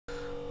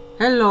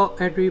Hello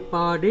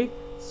everybody,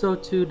 so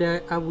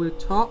today I will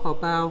talk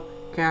about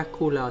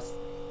calculus.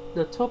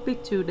 The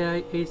topic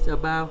today is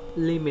about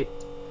limit.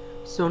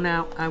 So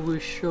now I will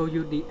show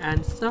you the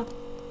answer.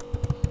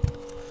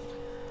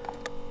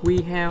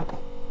 We have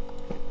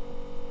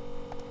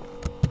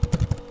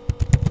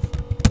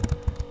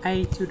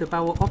a to the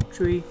power of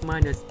 3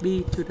 minus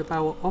b to the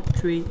power of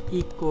 3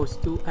 equals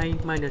to a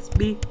minus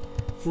b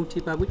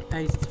multiplied with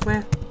a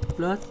square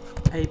plus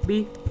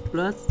ab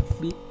plus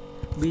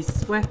b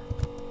square.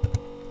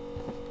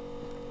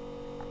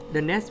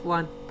 The next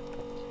one,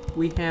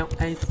 we have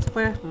a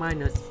square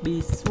minus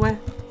b square,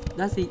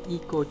 that is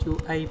equal to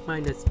a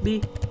minus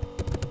b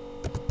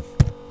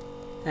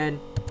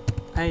and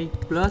a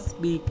plus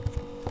b.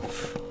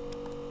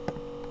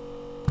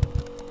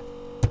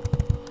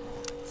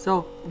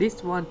 So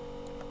this one,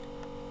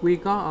 we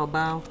got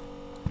about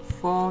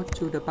 4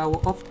 to the power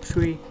of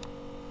 3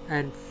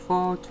 and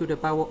 4 to the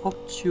power of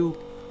 2.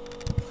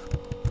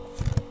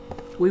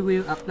 We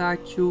will apply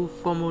two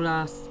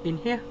formulas in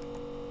here.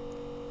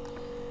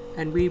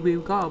 And we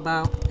will go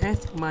about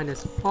s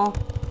minus 4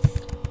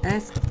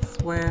 s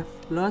squared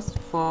plus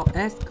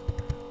 4s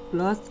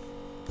plus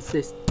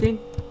 16.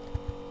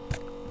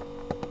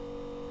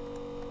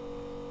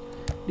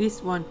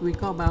 This one we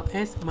go about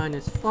s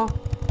minus 4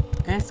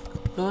 s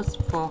plus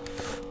 4.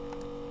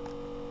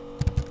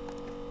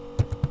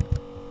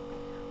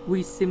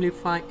 We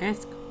simplify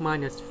s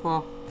minus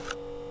 4.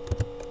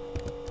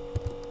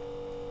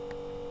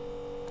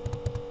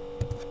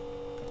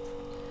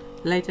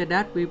 Later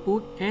that we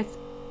put s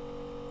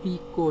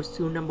equals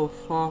to number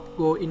 4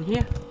 go in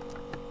here.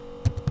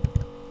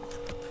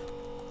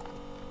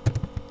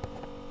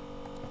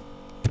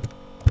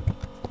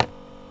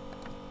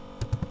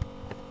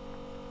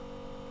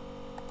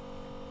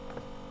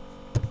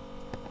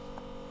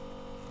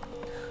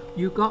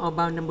 You got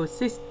about number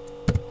 6.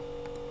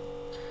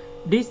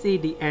 This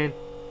is the end.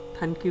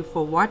 Thank you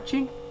for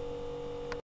watching.